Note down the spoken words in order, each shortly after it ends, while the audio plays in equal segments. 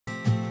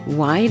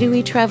Why do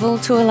we travel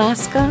to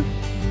Alaska?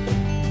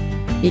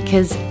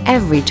 Because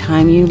every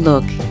time you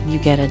look, you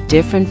get a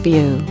different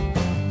view.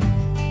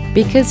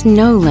 Because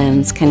no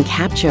lens can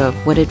capture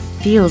what it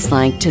feels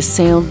like to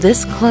sail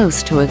this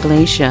close to a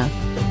glacier.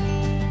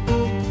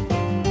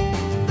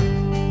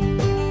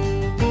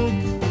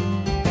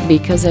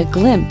 Because a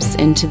glimpse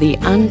into the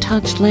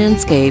untouched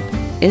landscape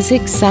is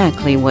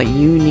exactly what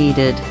you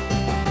needed.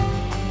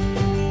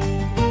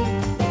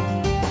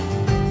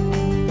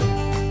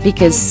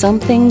 Because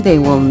something they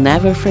will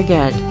never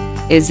forget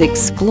is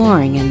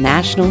exploring a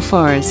national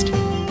forest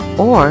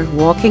or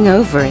walking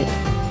over it.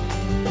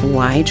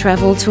 Why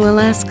travel to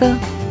Alaska?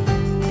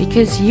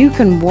 Because you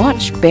can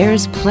watch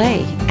bears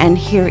play and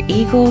hear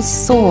eagles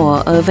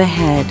soar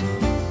overhead.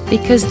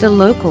 Because the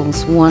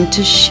locals want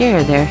to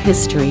share their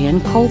history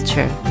and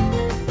culture.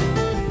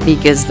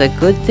 Because the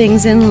good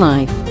things in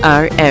life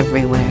are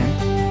everywhere.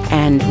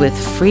 And with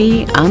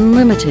free,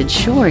 unlimited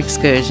shore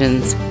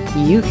excursions,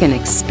 you can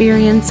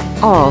experience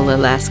all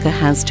Alaska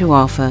has to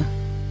offer.